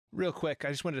Real quick,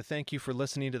 I just wanted to thank you for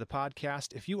listening to the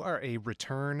podcast. If you are a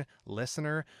return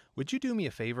listener, would you do me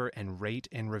a favor and rate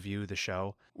and review the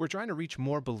show? We're trying to reach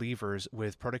more believers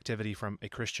with productivity from a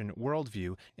Christian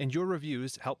worldview, and your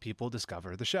reviews help people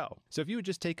discover the show. So if you would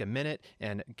just take a minute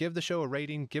and give the show a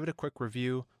rating, give it a quick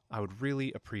review, I would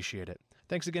really appreciate it.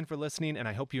 Thanks again for listening, and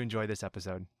I hope you enjoy this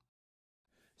episode.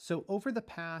 So over the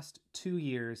past 2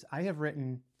 years, I have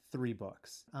written 3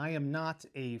 books. I am not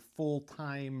a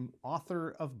full-time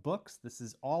author of books. This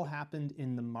has all happened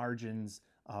in the margins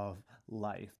of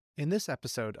life. In this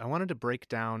episode, I wanted to break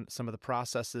down some of the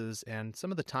processes and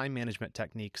some of the time management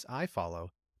techniques I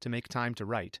follow to make time to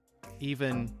write,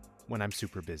 even when I'm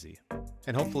super busy.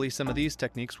 And hopefully some of these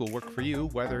techniques will work for you,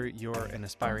 whether you're an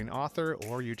aspiring author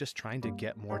or you're just trying to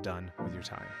get more done with your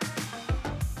time.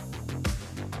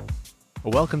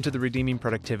 Welcome to the Redeeming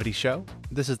Productivity Show.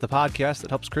 This is the podcast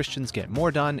that helps Christians get more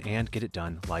done and get it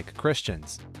done like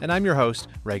Christians. And I'm your host,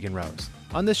 Reagan Rose.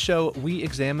 On this show, we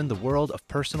examine the world of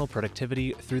personal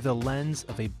productivity through the lens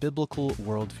of a biblical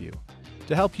worldview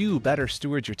to help you better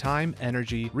steward your time,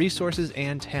 energy, resources,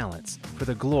 and talents for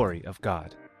the glory of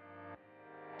God.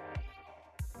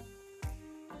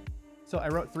 So I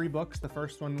wrote 3 books. The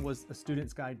first one was A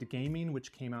Student's Guide to Gaming,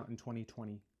 which came out in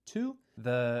 2022.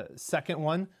 The second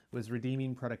one was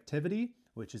Redeeming Productivity,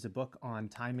 which is a book on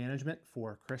time management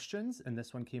for Christians. And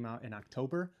this one came out in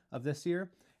October of this year.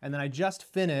 And then I just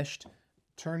finished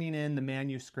turning in the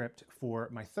manuscript for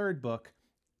my third book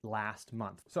last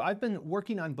month. So I've been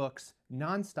working on books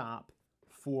nonstop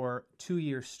for 2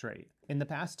 years straight. In the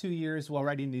past 2 years while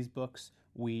writing these books,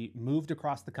 we moved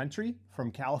across the country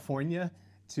from California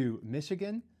to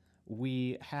Michigan.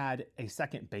 We had a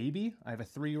second baby. I have a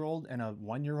 3-year-old and a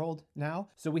 1-year-old now.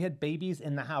 So we had babies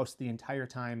in the house the entire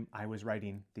time I was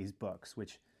writing these books,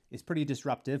 which is pretty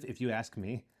disruptive if you ask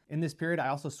me. In this period, I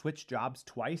also switched jobs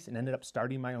twice and ended up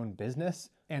starting my own business.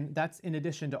 And that's in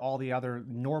addition to all the other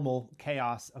normal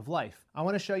chaos of life. I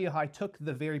want to show you how I took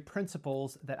the very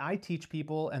principles that I teach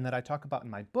people and that I talk about in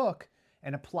my book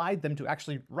and applied them to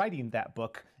actually writing that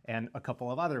book and a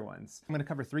couple of other ones. I'm going to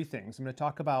cover 3 things. I'm going to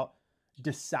talk about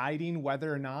deciding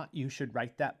whether or not you should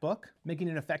write that book, making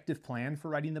an effective plan for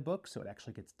writing the book so it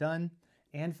actually gets done,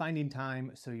 and finding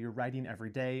time so you're writing every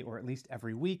day or at least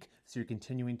every week so you're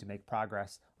continuing to make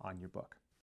progress on your book.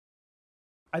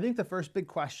 I think the first big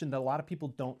question that a lot of people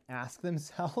don't ask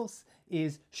themselves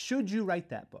is, should you write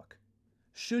that book?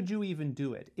 Should you even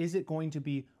do it? Is it going to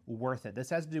be worth it? This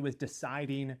has to do with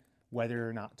deciding whether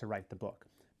or not to write the book.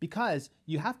 Because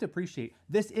you have to appreciate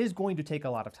this is going to take a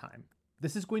lot of time.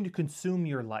 This is going to consume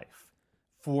your life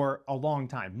for a long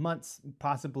time, months,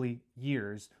 possibly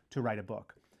years, to write a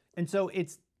book. And so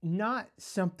it's not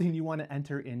something you want to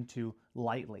enter into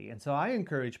lightly. And so I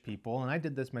encourage people, and I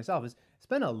did this myself, is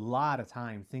spend a lot of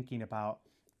time thinking about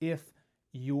if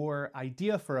your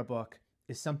idea for a book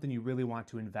is something you really want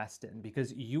to invest in,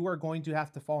 because you are going to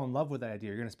have to fall in love with that idea.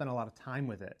 You're going to spend a lot of time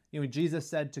with it. You know, Jesus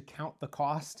said to count the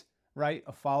cost, right,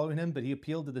 of following him, but he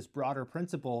appealed to this broader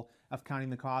principle of counting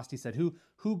the cost. He said,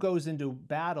 who goes into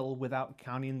battle without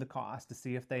counting the cost to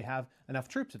see if they have enough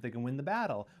troops, if they can win the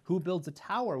battle? Who builds a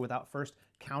tower without first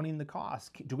counting the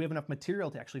cost? Do we have enough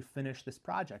material to actually finish this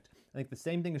project? I think the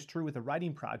same thing is true with a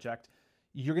writing project.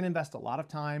 You're going to invest a lot of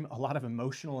time, a lot of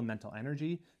emotional and mental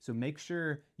energy. So make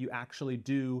sure you actually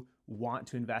do want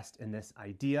to invest in this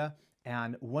idea.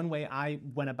 And one way I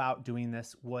went about doing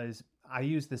this was I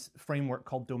use this framework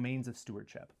called domains of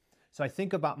stewardship. So I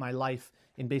think about my life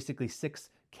in basically 6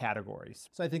 categories.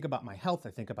 So I think about my health, I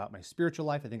think about my spiritual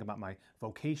life, I think about my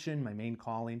vocation, my main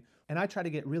calling, and I try to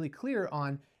get really clear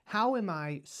on how am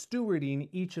I stewarding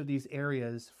each of these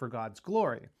areas for God's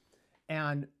glory.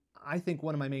 And I think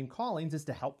one of my main callings is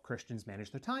to help Christians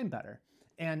manage their time better.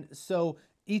 And so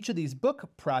each of these book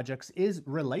projects is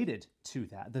related to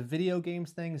that. The video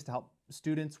games thing is to help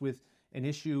students with an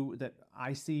issue that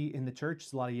I see in the church.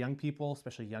 Is a lot of young people,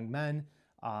 especially young men,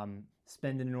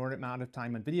 spend an inordinate amount of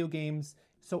time on video games.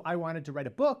 So I wanted to write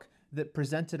a book that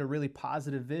presented a really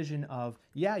positive vision of,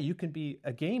 yeah, you can be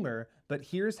a gamer, but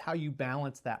here's how you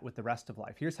balance that with the rest of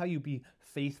life. Here's how you be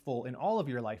faithful in all of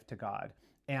your life to God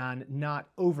and not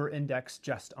over-index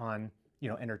just on,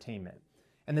 entertainment.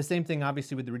 And the same thing,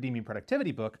 obviously, with the Redeeming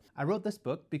Productivity book. I wrote this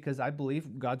book because I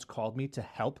believe God's called me to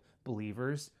help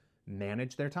believers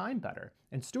manage their time better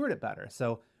and steward it better.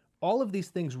 So all of these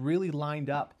things really lined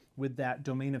up with that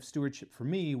domain of stewardship for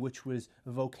me, which was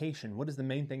vocation. What is the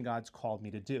main thing God's called me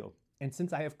to do? And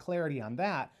since I have clarity on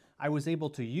that, I was able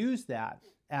to use that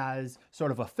as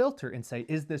sort of a filter and say,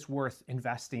 is this worth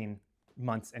investing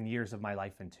months and years of my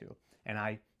life into? And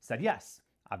I said yes,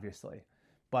 obviously.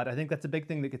 But I think that's a big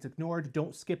thing that gets ignored.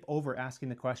 Don't skip over asking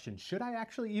the question, should I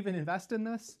actually even invest in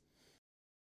this?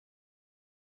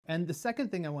 And the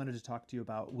second thing I wanted to talk to you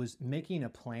about was making a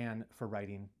plan for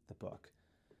writing the book.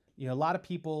 You know, a lot of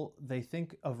people, they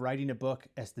think of writing a book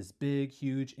as this big,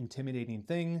 huge, intimidating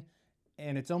thing,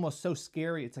 and it's almost so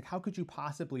scary. It's like, how could you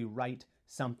possibly write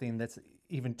something that's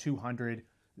even 200,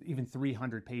 even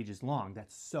 300 pages long?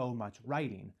 That's so much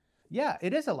writing. Yeah,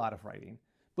 it is a lot of writing,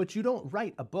 but you don't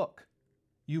write a book.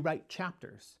 You write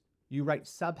chapters, you write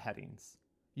subheadings,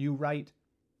 you write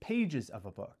pages of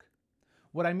a book.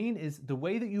 What I mean is the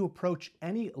way that you approach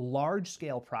any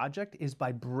large-scale project is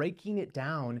by breaking it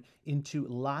down into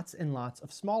lots and lots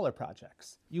of smaller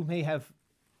projects. You may have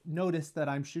noticed that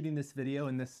I'm shooting this video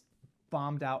in this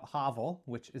bombed out hovel,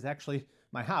 which is actually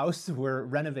my house. We're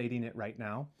renovating it right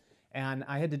now. And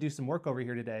I had to do some work over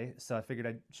here today, so I figured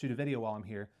I'd shoot a video while I'm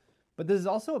here. But this is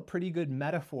also a pretty good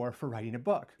metaphor for writing a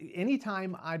book.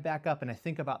 Anytime I back up and I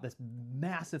think about this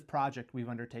massive project we've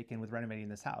undertaken with renovating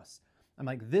this house, I'm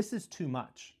like, this is too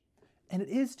much. And it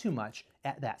is too much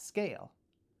at that scale.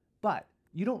 But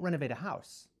you don't renovate a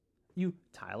house. You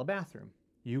tile a bathroom.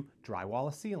 You drywall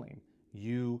a ceiling.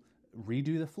 You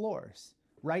redo the floors,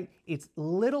 right? It's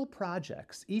little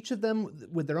projects, each of them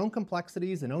with their own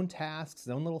complexities and own tasks,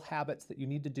 their own little habits that you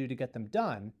need to do to get them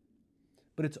done.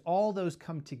 But it's all those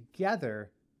come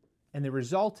together and they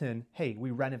result in, hey,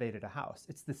 we renovated a house.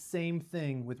 It's the same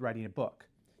thing with writing a book.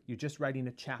 You're just writing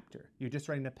a chapter. You're just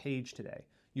writing a page today.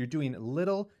 You're doing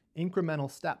little incremental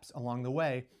steps along the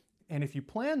way. And if you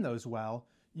plan those well,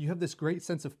 you have this great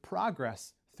sense of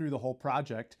progress through the whole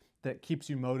project that keeps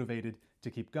you motivated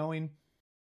to keep going.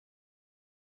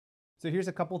 So here's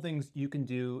a couple things you can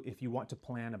do if you want to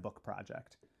plan a book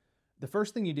project. The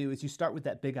first thing you do is you start with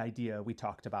that big idea we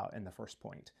talked about in the first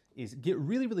point, is get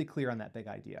really, really clear on that big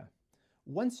idea.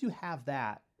 Once you have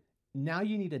that, now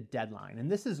you need a deadline. And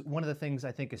this is one of the things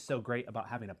I think is so great about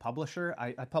having a publisher.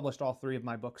 I published all 3 of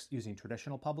my books using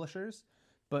traditional publishers.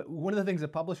 But one of the things a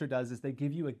publisher does is they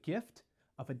give you a gift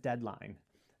of a deadline.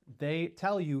 They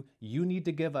tell you, you need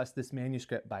to give us this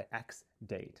manuscript by X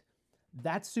date.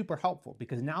 That's super helpful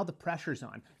because now the pressure's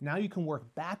on. Now you can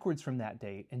work backwards from that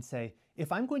date and say,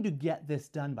 if I'm going to get this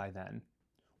done by then,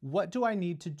 what do I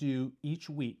need to do each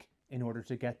week in order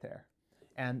to get there?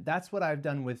 And that's what I've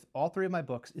done with all 3 of my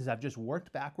books is I've just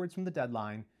worked backwards from the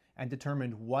deadline and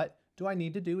determined what do I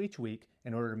need to do each week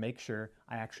in order to make sure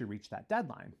I actually reach that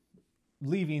deadline,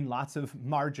 leaving lots of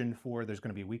margin for there's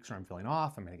going to be weeks where I'm feeling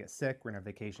off, I'm going to get sick, we're going to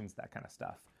have vacations, that kind of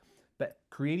stuff. But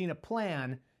creating a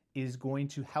plan is going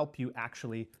to help you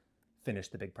actually finish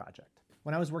the big project.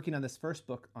 When I was working on this first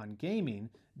book on gaming,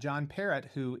 John Parrott,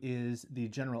 who is the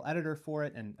general editor for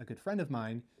it and a good friend of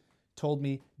mine, told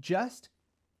me just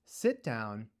sit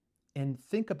down and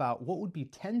think about what would be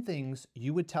 10 things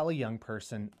you would tell a young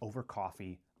person over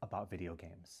coffee about video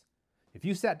games. If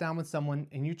you sat down with someone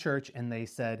in your church and they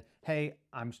said, hey,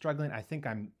 I'm struggling, I think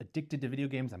I'm addicted to video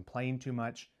games, I'm playing too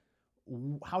much,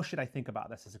 how should I think about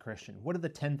this as a Christian? What are the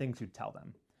 10 things you'd tell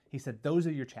them? He said, those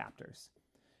are your chapters.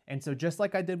 And so just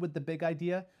like I did with the big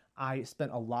idea, I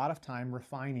spent a lot of time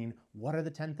refining what are the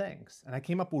 10 things. And I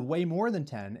came up with way more than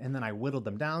 10, and then I whittled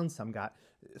them down. Some got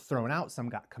thrown out, some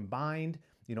got combined,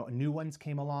 new ones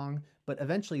came along, but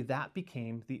eventually that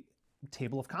became the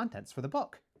table of contents for the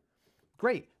book.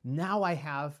 Great, now I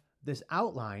have this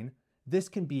outline, this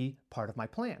can be part of my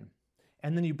plan.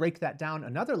 And then you break that down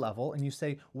another level and you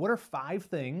say, what are 5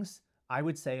 things I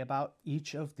would say about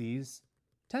each of these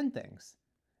 10 things?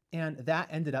 And that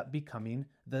ended up becoming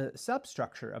the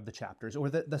substructure of the chapters or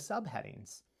the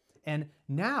subheadings. And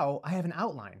now I have an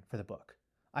outline for the book.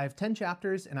 I have 10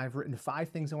 chapters and I've written 5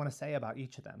 things I want to say about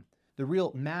each of them. The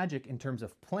real magic in terms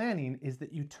of planning is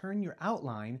that you turn your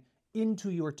outline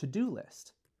into your to-do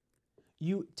list.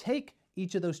 You take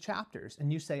each of those chapters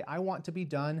and you say, I want to be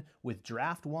done with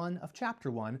draft 1 of chapter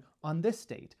 1 on this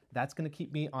date. That's going to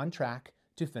keep me on track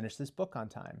to finish this book on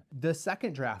time. The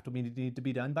second draft will need to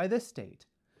be done by this date,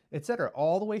 etc.,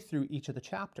 all the way through each of the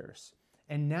chapters.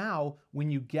 And now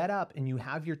when you get up and you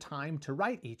have your time to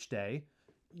write each day,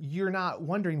 you're not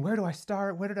wondering, where do I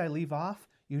start? Where did I leave off?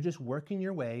 You're just working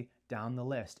your way down the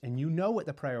list. And you know what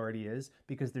the priority is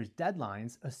because there's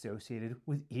deadlines associated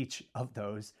with each of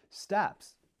those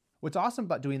steps. What's awesome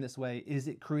about doing this way is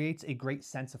it creates a great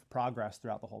sense of progress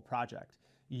throughout the whole project.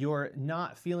 You're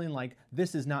not feeling like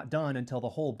this is not done until the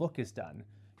whole book is done.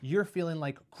 You're feeling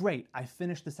like, great, I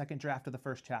finished the second draft of the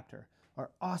first chapter.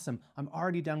 Or awesome, I'm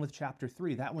already done with chapter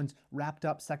 3. That one's wrapped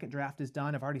up, second draft is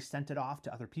done. I've already sent it off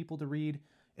to other people to read.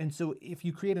 And so if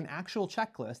you create an actual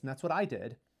checklist, and that's what I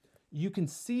did, you can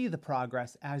see the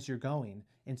progress as you're going.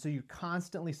 And so you're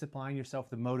constantly supplying yourself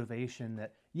the motivation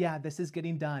that, yeah, this is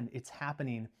getting done, it's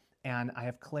happening, and I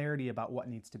have clarity about what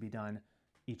needs to be done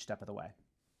each step of the way.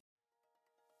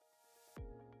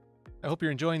 I hope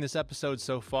you're enjoying this episode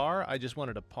so far. I just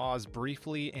wanted to pause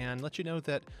briefly and let you know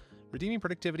that Redeeming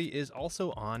Productivity is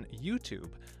also on YouTube.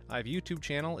 I have a YouTube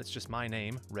channel, it's just my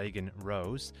name, Reagan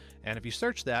Rose, and if you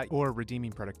search that or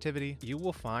Redeeming Productivity, you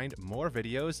will find more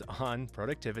videos on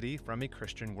productivity from a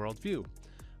Christian worldview.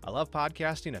 I love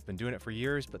podcasting, I've been doing it for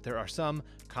years, but there are some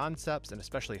concepts and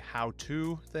especially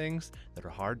how-to things that are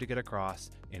hard to get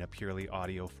across in a purely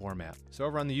audio format. So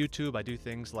over on the YouTube, I do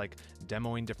things like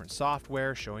demoing different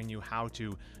software, showing you how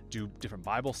to do different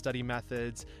Bible study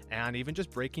methods, and even just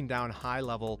breaking down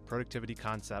high-level productivity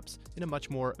concepts in a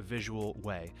much more visual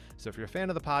way. So if you're a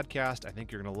fan of the podcast, I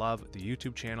think you're going to love the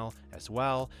YouTube channel as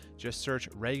well. Just search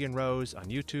Reagan Rose on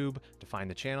YouTube to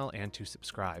find the channel and to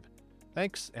subscribe.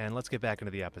 Thanks, and let's get back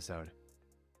into the episode.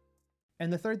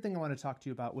 And the third thing I want to talk to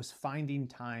you about was finding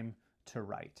time to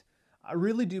write. I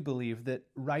really do believe that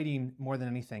writing, more than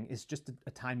anything, is just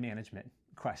a time management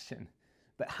question.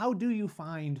 But how do you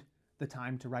find the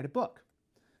time to write a book?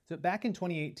 So back in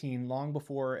 2018, long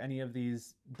before any of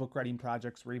these book writing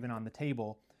projects were even on the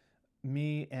table,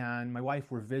 me and my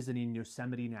wife were visiting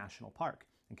Yosemite National Park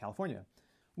in California.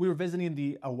 We were visiting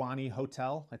the Ahwahnee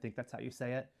Hotel, I think that's how you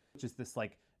say it, which is this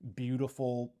like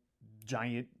beautiful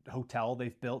giant hotel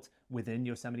they've built within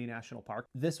Yosemite National Park.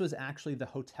 This was actually the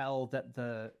hotel that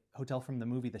the hotel from the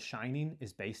movie The Shining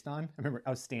is based on. I remember I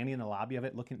was standing in the lobby of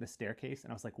it looking at the staircase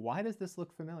and I was like, why does this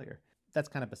look familiar? That's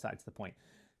kind of besides the point.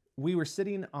 We were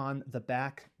sitting on the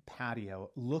back patio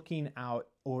looking out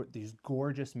over these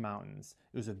gorgeous mountains.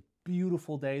 It was a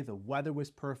beautiful day. The weather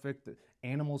was perfect. The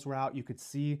animals were out. You could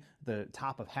see the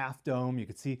top of Half Dome. You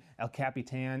could see El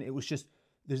Capitan. It was just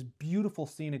this beautiful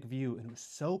scenic view, and it was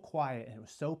so quiet and it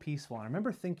was so peaceful. And I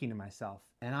remember thinking to myself,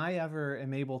 and I ever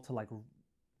am able to like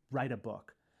write a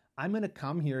book, I'm going to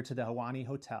come here to the Ahwahnee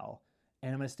Hotel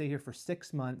and I'm going to stay here for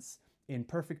 6 months in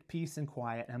perfect peace and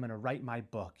quiet, and I'm going to write my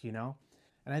book, you know?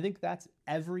 And I think that's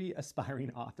every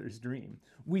aspiring author's dream.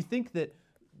 We think that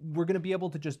we're going to be able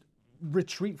to just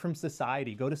retreat from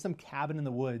society, go to some cabin in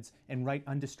the woods and write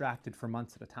undistracted for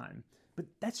months at a time. But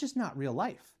that's just not real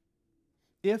life.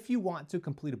 If you want to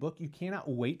complete a book, you cannot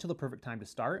wait till the perfect time to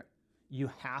start. You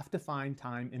have to find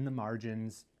time in the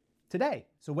margins today.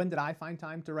 So when did I find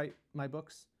time to write my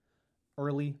books?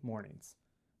 Early mornings.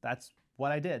 That's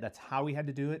what I did. That's how we had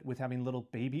to do it with having little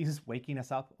babies waking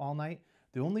us up all night.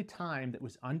 The only time that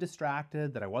was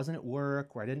undistracted, that I wasn't at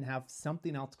work, where I didn't have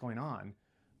something else going on,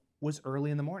 was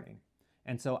early in the morning.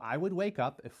 And so I would wake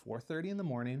up at 4:30 in the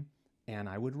morning and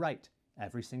I would write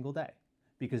every single day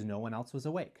because no one else was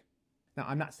awake. Now,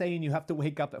 I'm not saying you have to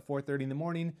wake up at 4:30 in the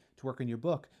morning to work on your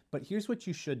book, but here's what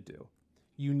you should do.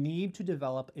 You need to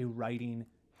develop a writing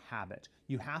habit.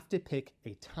 You have to pick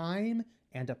a time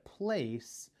and a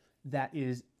place that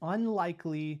is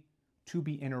unlikely to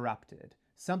be interrupted,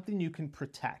 something you can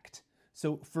protect.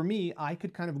 So for me, I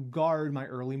could kind of guard my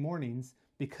early mornings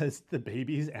because the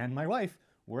babies and my wife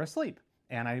were asleep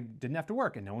and I didn't have to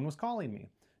work and no one was calling me.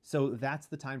 So that's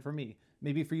the time for me.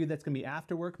 Maybe for you, that's gonna be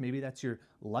after work. Maybe that's your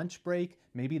lunch break.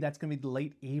 Maybe that's gonna be the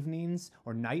late evenings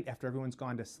or night after everyone's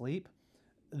gone to sleep.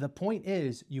 The point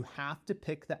is you have to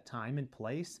pick that time and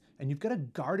place, and you've gotta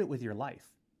guard it with your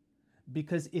life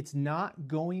because it's not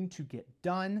going to get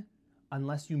done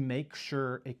unless you make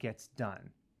sure it gets done.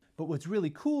 But what's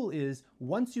really cool is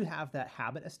once you have that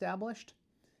habit established,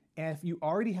 and if you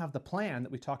already have the plan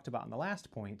that we talked about in the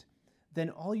last point, then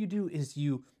all you do is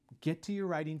you get to your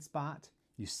writing spot,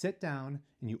 you sit down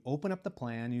and you open up the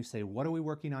plan, and you say, what are we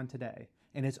working on today?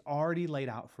 And it's already laid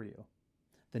out for you.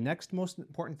 The next most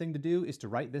important thing to do is to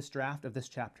write this draft of this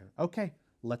chapter. Okay,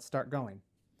 let's start going.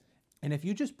 And if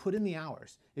you just put in the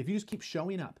hours, if you just keep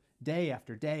showing up day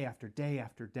after day after day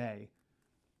after day,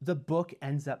 the book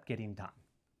ends up getting done.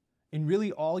 And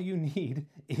really all you need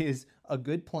is a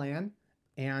good plan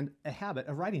and a habit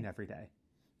of writing every day.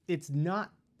 It's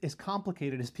not as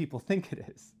complicated as people think it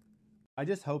is. I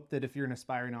just hope that if you're an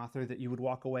aspiring author that you would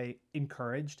walk away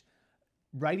encouraged.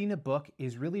 Writing a book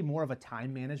is really more of a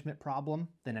time management problem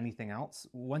than anything else.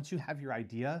 Once you have your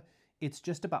idea, it's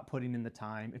just about putting in the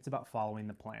time. It's about following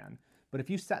the plan. But if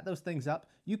you set those things up,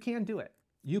 you can do it.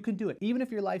 You can do it. Even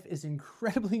if your life is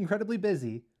incredibly, incredibly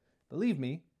busy, believe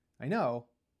me, I know,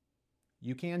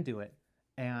 you can do it.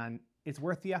 And it's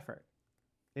worth the effort.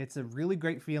 It's a really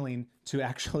great feeling to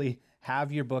actually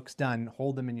have your books done,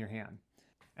 hold them in your hand.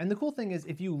 And the cool thing is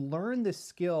if you learn this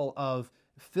skill of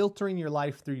filtering your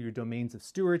life through your domains of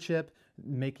stewardship,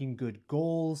 making good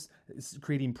goals,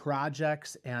 creating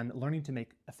projects, and learning to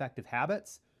make effective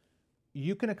habits,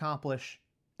 you can accomplish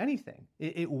anything.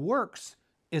 It works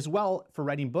as well for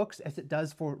writing books as it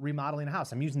does for remodeling a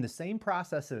house. I'm using the same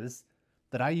processes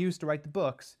that I use to write the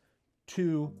books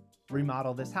to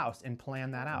remodel this house and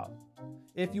plan that out.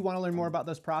 If you want to learn more about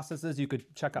those processes, you could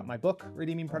check out my book,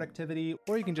 Redeeming Productivity,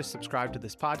 or you can just subscribe to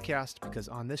this podcast, because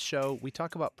on this show, we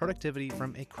talk about productivity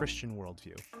from a Christian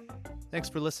worldview. Thanks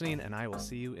for listening, and I will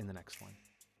see you in the next one.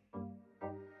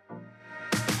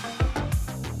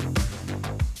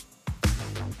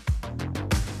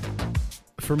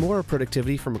 For more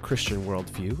productivity from a Christian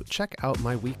worldview, check out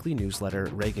my weekly newsletter,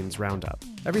 Reagan's Roundup.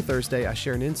 Every Thursday, I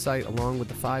share an insight along with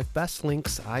the 5 best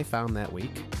links I found that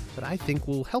week that I think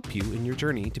will help you in your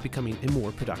journey to becoming a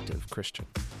more productive Christian.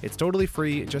 It's totally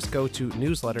free. Just go to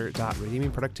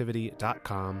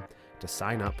newsletter.redeemingproductivity.com to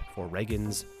sign up for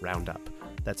Reagan's Roundup.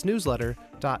 That's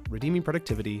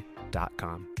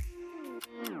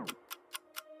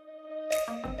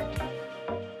newsletter.redeemingproductivity.com.